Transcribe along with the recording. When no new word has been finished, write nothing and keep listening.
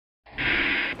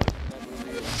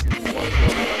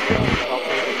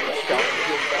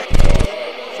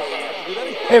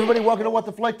Hey everybody, welcome to What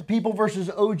the Flick, the People versus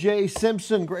O.J.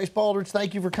 Simpson. Grace Baldridge,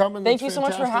 thank you for coming. Thank you so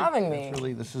much for having me.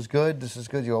 This is good. This is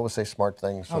good. You always say smart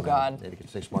things. So oh God. You can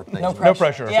say smart things. No pressure. No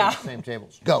pressure. Yeah. Same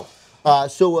tables. Go.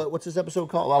 So what's this episode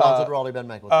called? Alonso, Duralde, Ben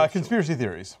Mankiewicz. Conspiracy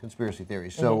theories. Conspiracy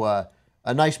theories. So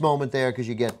a nice moment there because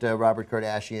you get Robert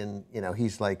Kardashian. You know,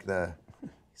 he's like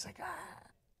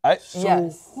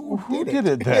Yes. Who did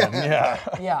it then? Yeah.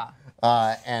 Yeah.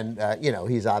 You know,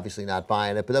 he's obviously not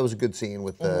buying it, but that was a good scene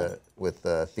with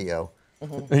Theo.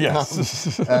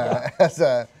 Yes.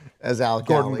 As Alec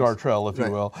Gordon Gartrell, if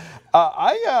you will.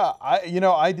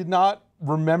 I did not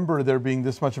remember there being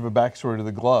this much of a backstory to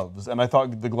the gloves, and I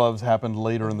thought the gloves happened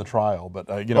later in the trial. But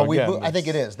I think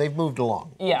it is. They've moved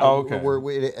along. Yeah. Oh, okay.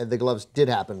 The gloves did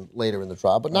happen later in the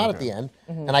trial, but not at the end.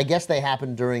 And I guess they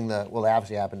happened during they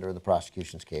obviously happened during the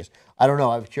prosecution's case. I don't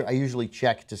know. I usually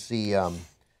check to see,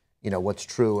 what's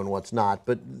true and what's not.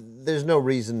 But there's no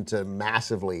reason to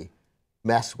massively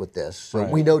mess with this. So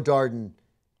we know Darden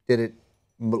did it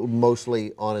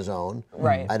mostly on his own.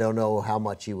 Right. I don't know how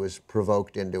much he was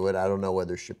provoked into it. I don't know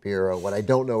whether Shapiro. What I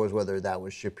don't know is whether that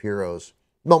was Shapiro's.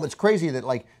 No, it's crazy that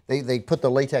they put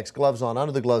the latex gloves on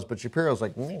under the gloves, but Shapiro's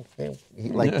like during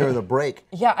the break.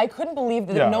 Yeah, I couldn't believe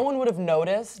that no one would have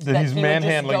noticed that he's he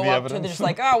manhandling would just go the up evidence. To just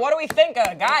like, oh, what do we think,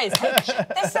 guys? Hey, check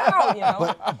this out, you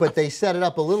know. But they set it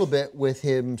up a little bit with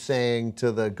him saying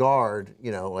to the guard,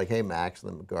 like, hey Max,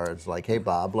 and the guard's like, hey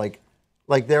Bob, like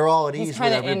they're all at ease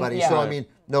with everybody. So I mean,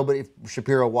 nobody. If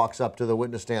Shapiro walks up to the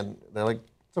witness stand, they're like,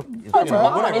 it's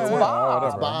Bob. It's Bob.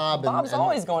 It's Bob. Bob's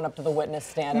always going up to the witness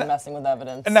stand and messing with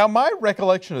evidence. And now my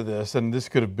recollection of this, and this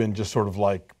could have been just sort of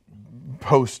like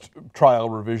post-trial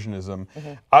revisionism,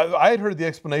 I had heard the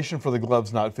explanation for the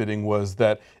gloves not fitting was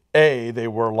that they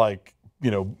were like,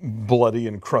 bloody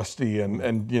and crusty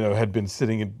and had been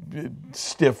sitting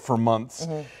stiff for months.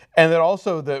 And that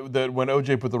also that when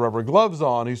OJ put the rubber gloves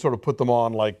on, he sort of put them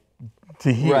on like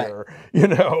to here,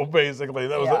 basically.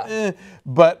 That was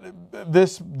but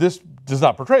this does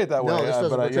not portray it that way. No, this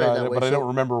doesn't portray it that way. But I don't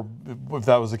remember if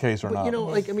that was the case or not.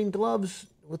 Gloves,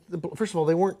 first of all,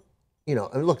 they weren't,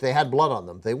 look, they had blood on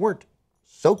them. They weren't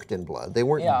soaked in blood. They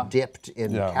weren't dipped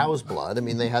in cow's blood. I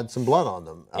mean, they had some blood on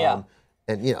them.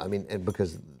 And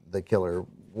because the killer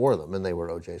wore them and they were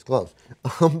OJ's gloves.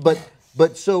 But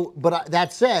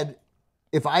that said,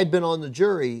 if I'd been on the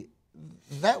jury,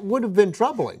 that would have been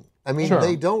troubling. I mean,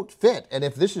 they don't fit. And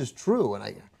if this is true, and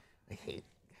I hate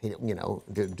did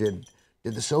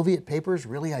the Soviet papers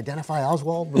really identify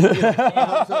Oswald? When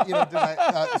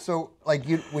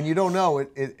you don't know,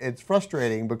 it's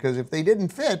frustrating because if they didn't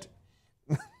fit,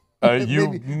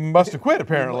 you must have quit,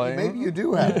 apparently. Maybe you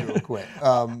do have to acquit.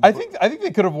 I think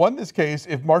they could have won this case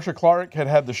if Marcia Clark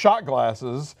had the shot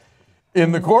glasses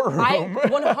in the courtroom. I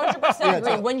 100%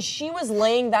 agree. When she was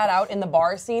laying that out in the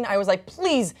bar scene, I was like,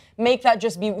 please make that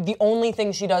just be the only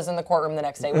thing she does in the courtroom the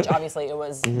next day, which obviously it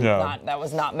was not, that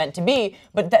was not meant to be.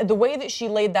 But the way that she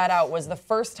laid that out was the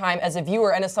first time as a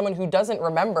viewer and as someone who doesn't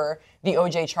remember the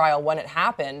OJ trial when it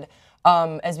happened,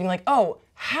 as being like, oh,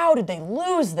 how did they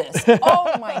lose this?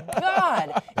 Oh my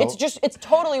God. It's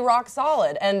totally rock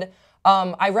solid. And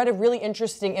I read a really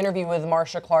interesting interview with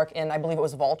Marcia Clark in, I believe it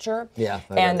was Vulture.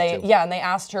 And they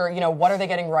asked her, what are they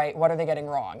getting right? What are they getting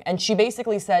wrong? And she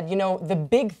basically said, the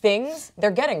big things,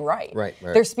 they're getting right.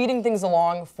 They're speeding things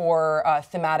along for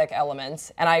thematic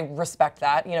elements, and I respect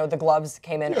that. The gloves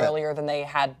came in earlier than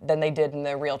they did in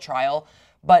the real trial,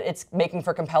 but it's making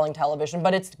for compelling television.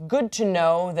 But it's good to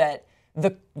know that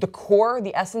the core,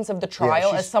 the essence of the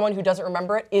trial, as someone who doesn't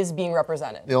remember it, is being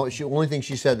represented. The only thing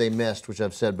she said they missed, which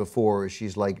I've said before, is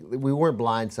she's like, we weren't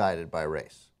blindsided by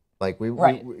race. Like we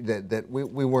weren't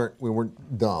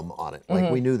dumb on it.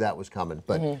 Like we knew that was coming.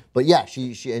 But yeah,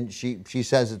 she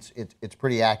says it's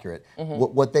pretty accurate.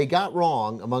 What they got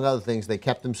wrong, among other things, they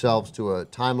kept themselves to a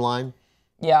timeline,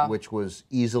 which was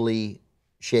easily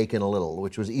shaken a little,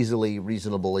 which was easily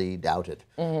reasonably doubted.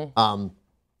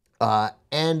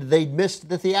 And they missed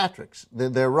the theatrics.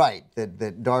 They're right that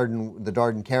the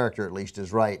Darden character at least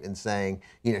is right in saying,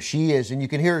 she is, and you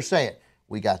can hear her say it.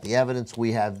 We got the evidence.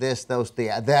 We have this, those, with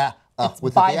the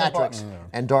theatrics.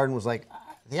 And Darden was like,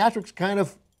 theatrics kind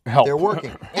of they're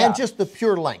working, and just the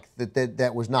pure length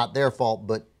that was not their fault,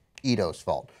 but Ito's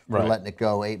fault for letting it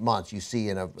go 8 months. You see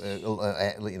in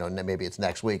maybe it's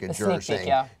next week, a juror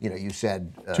saying, you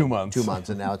said 2 months. 2 months,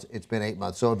 and now it's been 8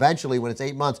 months. So eventually, when it's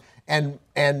 8 months, and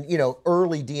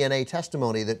early DNA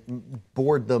testimony that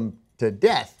bored them to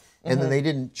death, and then they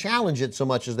didn't challenge it so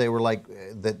much as they were like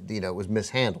that, it was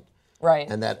mishandled.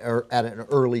 And that at an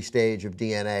early stage of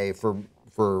DNA for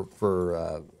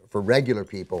regular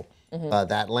people,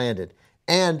 that landed.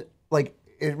 And like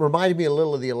it reminded me a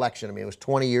little of the election. I mean, it was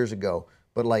 20 years ago,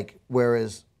 but like,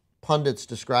 whereas pundits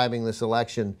describing this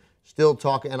election still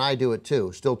talk, and I do it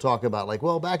too, still talk about like,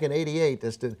 well, back in '88,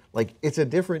 this did, like, it's a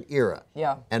different era.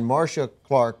 Yeah. And Marcia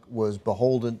Clark was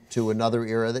beholden to another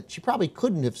era that she probably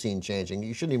couldn't have seen changing.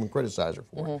 You shouldn't even criticize her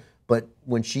for it. But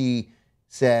when she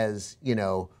says, you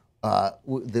know,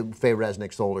 the Faye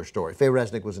Resnick sold her story. Faye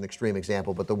Resnick was an extreme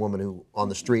example, but the woman who on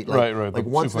the street, like, like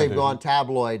once they've gone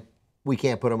tabloid, we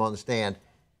can't put them on the stand.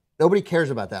 Nobody cares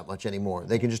about that much anymore.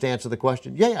 They can just answer the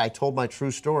question, yeah, I told my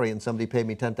true story and somebody paid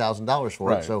me $10,000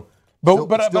 for it. So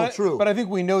it's still true. But I think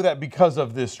we know that because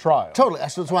of this trial. Totally.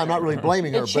 That's why I'm not really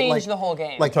blaming her. It changed the whole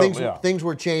game. Like things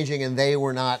were changing and they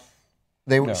were not.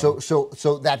 They were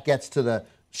so that gets to the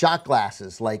shot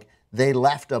glasses. Like they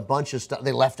left a bunch of stuff.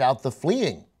 They left out the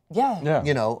fleeing. Yeah.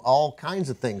 You know, all kinds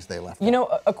of things they left. You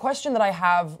know, a question that I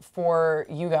have for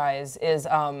you guys is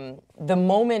the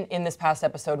moment in this past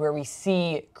episode where we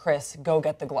see Chris go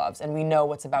get the gloves and we know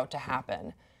what's about to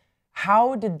happen.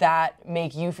 How did that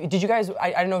make you feel? Did you guys,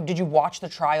 I don't know, did you watch the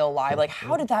trial live? Like,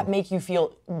 how did that make you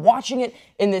feel watching it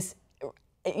in this,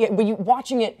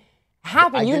 watching it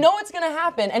happen? You know it's going to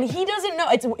happen, and he doesn't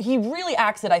know. He really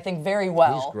acts it, I think, very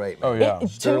well. He's great. Man. Oh, yeah.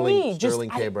 Sterling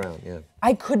K. Brown, yeah.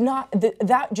 I could not,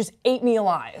 that just ate me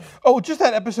alive. Oh, just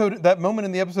that episode, that moment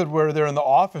in the episode where they're in the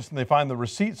office and they find the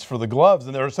receipts for the gloves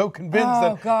and they're so convinced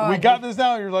that we got this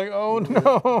now. You're like, oh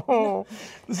no,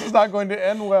 this is not going to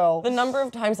end well. The number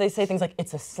of times they say things like,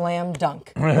 it's a slam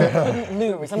dunk. They couldn't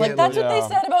lose. I'm like, that's what they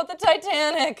said about the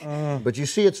Titanic. But you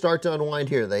see it start to unwind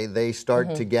here. They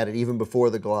start to get it even before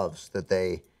the gloves that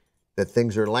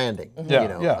things are landing. Yeah, you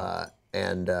know,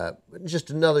 and just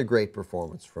another great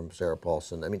performance from Sarah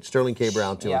Paulson. I mean, Sterling K.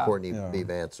 Brown too, and Courtney B.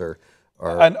 Vance are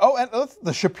and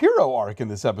the Shapiro arc in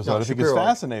this episode, I think is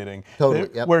fascinating. Totally,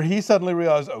 where he suddenly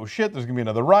realized, oh shit, there's gonna be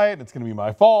another riot, and it's gonna be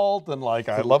my fault, and like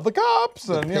I love the cops,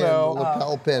 and you know, the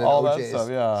lapel pin, all and that OJ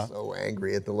stuff. is so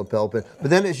angry at the lapel pin. But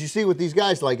then, as you see with these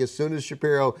guys, like as soon as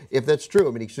Shapiro, if that's true,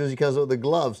 I mean, as soon as he comes with the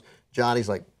gloves, Johnny's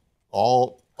like,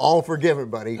 all forgiven,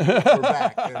 buddy. We're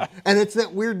back. And it's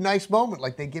that weird, nice moment.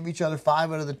 Like they give each other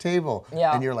 5 under the table.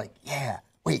 Yeah. And you're like, yeah.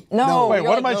 Wait,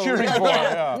 what am I cheering for? No.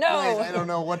 I don't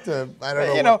know what to, I don't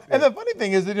know. You know, and the funny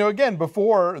thing is that, you know, again,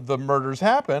 before the murders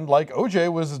happened, like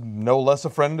OJ was no less a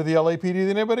friend to the LAPD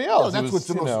than anybody else. No, that's what's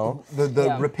the most,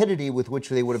 the rapidity with which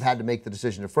they would have had to make the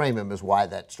decision to frame him is why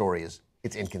that story is,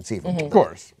 it's inconceivable. Of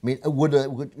course. I mean,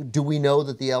 do we know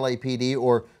that the LAPD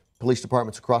or police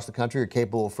departments across the country are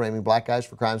capable of framing black guys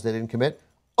for crimes they didn't commit?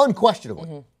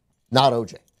 Unquestionably. Not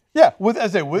OJ. Yeah,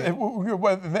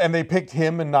 and they picked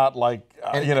him and not like,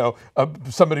 you know,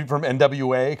 somebody from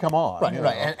NWA. Come on.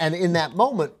 Right. And in that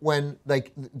moment when,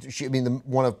 like,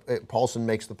 one of Paulson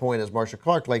makes the point as Marcia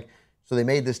Clark, like, so they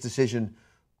made this decision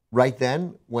right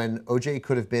then when OJ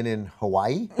could have been in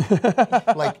Hawaii,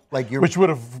 which would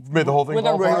have made the whole thing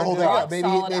fall apart. Maybe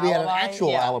he had an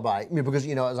actual alibi. I mean, because,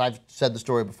 you know, as I've said the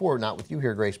story before, not with you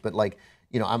here, Grace, but like,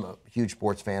 you know, I'm a huge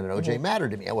sports fan, and OJ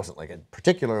mattered to me. I wasn't like a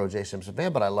particular OJ Simpson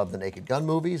fan, but I love the Naked Gun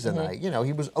movies, and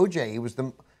he was OJ. He was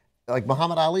like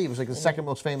Muhammad Ali. He was like the second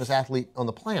most famous athlete on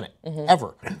the planet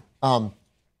ever.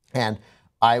 And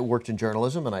I worked in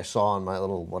journalism, and I saw on my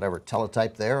little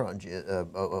teletype there on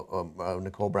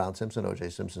Nicole Brown Simpson,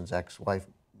 O.J. Simpson's ex-wife,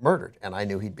 murdered, and I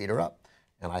knew he'd beat her up.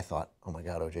 And I thought, oh my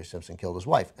God, O.J. Simpson killed his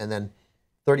wife. And then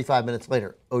 35 minutes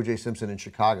later, O.J. Simpson in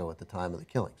Chicago at the time of the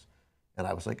killings. And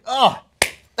I was like, oh,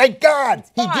 thank God,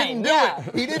 he didn't do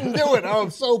it. He didn't do it. Oh,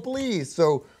 I'm so pleased.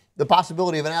 So the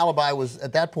possibility of an alibi was,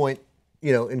 at that point,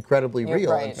 you know, incredibly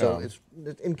real. Right. And so it's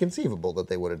inconceivable that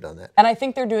they would have done that. And I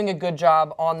think they're doing a good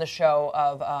job on the show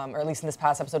of, or at least in this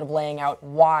past episode, of laying out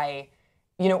why,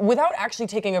 you know, without actually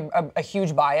taking a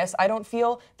huge bias, I don't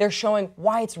feel, they're showing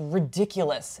why it's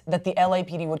ridiculous that the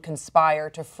LAPD would conspire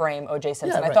to frame O.J.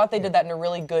 Simpson. I thought they did that in a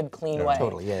really good, clean way.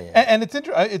 Totally, And it's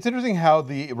interesting how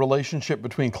the relationship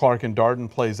between Clark and Darden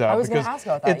plays out. I was going to ask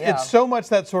about that, It's so much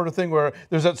that sort of thing where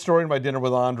there's that story in My Dinner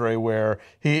with Andre where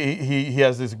he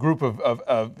has this group of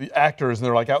actors, and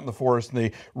they're like out in the forest, and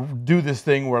they do this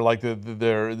thing where like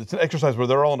it's an exercise where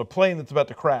they're all in a plane that's about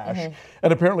to crash.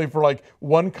 And apparently for like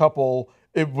one couple,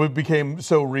 it became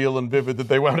so real and vivid that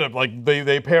they wound up like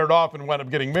they paired off and wound up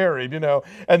getting married, you know.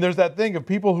 And there's that thing of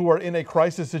people who are in a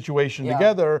crisis situation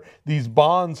together, these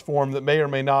bonds form that may or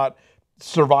may not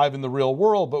survive in the real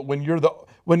world. But when you're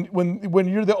when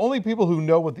you're the only people who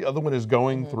know what the other one is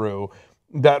going through,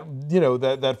 that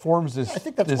that forms this. I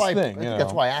think that's why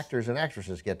that's why actors and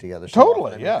actresses get together.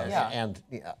 Totally, and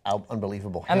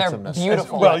unbelievable handsomeness. And they're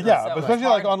beautiful. Well, yeah, especially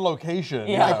like on location.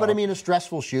 Yeah, but I mean, a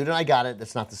stressful shoot, and I got it.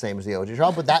 It's not the same as the OJ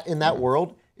trial, but in that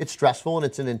world, it's stressful and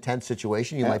it's an intense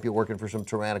situation. You might be working for some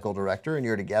tyrannical director, and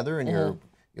you're together, and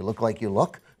you look like you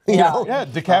look. You know? Yeah,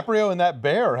 DiCaprio and that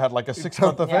bear had like a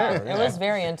 6-month affair. It was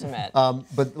very intimate.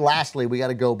 But lastly, we got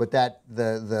to go. But that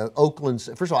the Oakland's,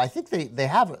 first of all, I think they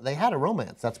had a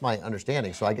romance. That's my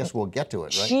understanding. So I guess we'll get to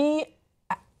it, right?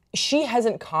 She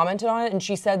hasn't commented on it, and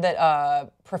she said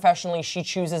that professionally she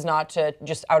chooses not to,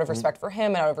 just out of respect for him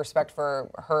and out of respect for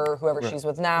her, whoever she's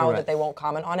with now, that they won't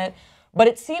comment on it. But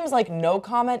it seems like no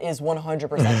comment is 100%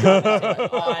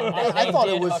 comment. I thought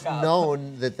it was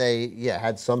known that they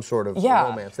had some sort of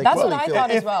romance. That's what I thought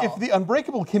as well. If the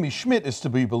unbreakable Kimmy Schmidt is to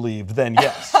be believed, then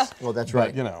yes. Well, that's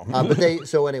right. But, you know.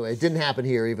 So anyway, it didn't happen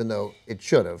here, even though it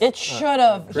should have. It should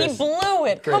have. He blew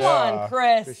it. Come on,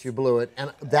 Chris. Chris, you blew it.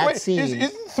 And that scene.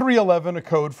 Isn't 311 a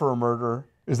code for a murder?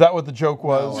 Is that what the joke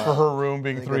was for her room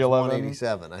being 311?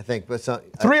 187, I think. But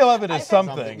 311 is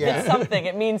something. It's something.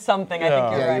 It means something. I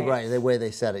think you're right. You're right. The way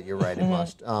they said it, you're right. It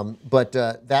must. But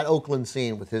that Oakland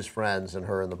scene with his friends and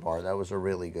her in the bar, that was a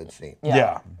really good scene.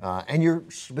 Yeah. And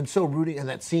you've been so rooting, and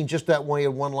that scene, just that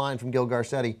one line from Gil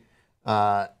Garcetti.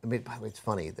 I mean, by the way, it's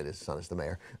funny that his son is the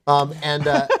mayor.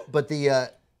 But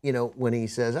when he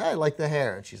says, I like the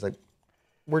hair, and she's like,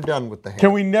 we're done with the hair.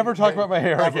 Can we never talk about my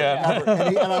hair again?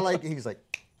 And I like, he's like,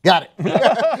 got it.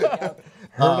 Heard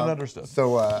and understood.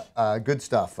 So good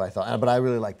stuff, I thought. But I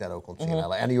really like that Oakland scene.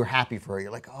 And you were happy for her.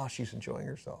 You're like, oh, she's enjoying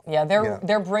herself. Yeah,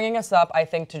 they're bringing us up, I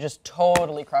think, to just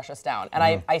totally crush us down.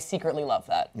 And I secretly love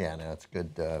that. Yeah, no, it's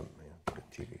good. Good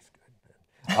TV. It's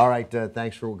good. All right,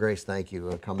 thanks for Grace. Thank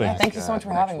you. Come back. Thank you so much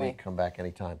for having me. Come back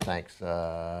anytime. Thanks.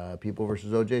 People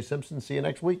versus O.J. Simpson. See you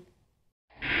next week.